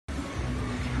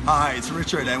Hi, it's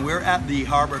Richard and we're at the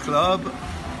Harbor Club,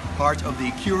 part of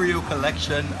the Curio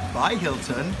Collection by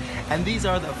Hilton, and these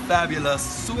are the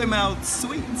fabulous swim out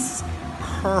suites.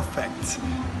 Perfect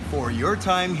for your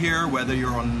time here, whether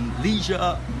you're on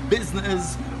leisure,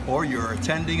 business, or you're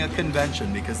attending a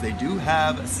convention, because they do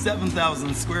have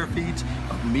 7,000 square feet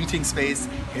of meeting space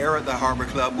here at the Harbor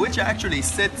Club, which actually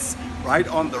sits right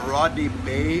on the Rodney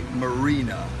Bay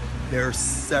Marina. There's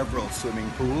several swimming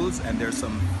pools and there's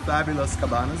some fabulous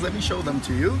cabanas. Let me show them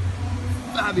to you.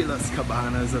 Fabulous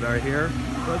cabanas that are here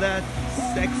for that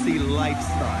sexy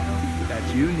lifestyle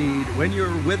that you need when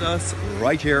you're with us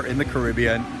right here in the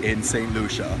Caribbean in St.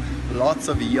 Lucia. Lots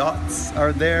of yachts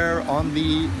are there on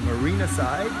the marina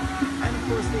side, and of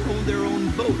course they own their own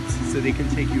boats, so they can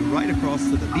take you right across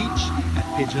to the beach at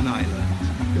Pigeon Island.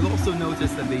 You'll also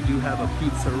notice that they do have a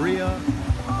pizzeria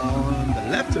on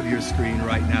the left of your screen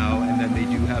right now, and then they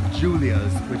do have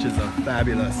Julia's, which is a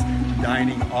fabulous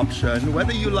dining option,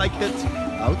 whether you like it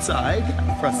outside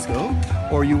fresco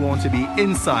or you want to be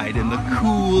inside in the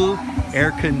cool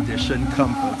air-conditioned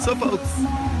comfort. So folks,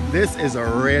 this is a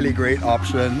really great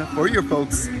option for your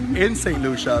folks in St.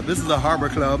 Lucia. This is a Harbor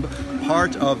Club,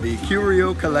 part of the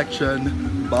Curio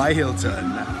Collection by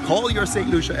Hilton. Call your St.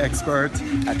 Lucia expert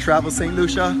at Travel St.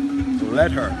 Lucia.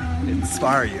 Let her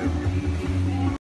inspire you.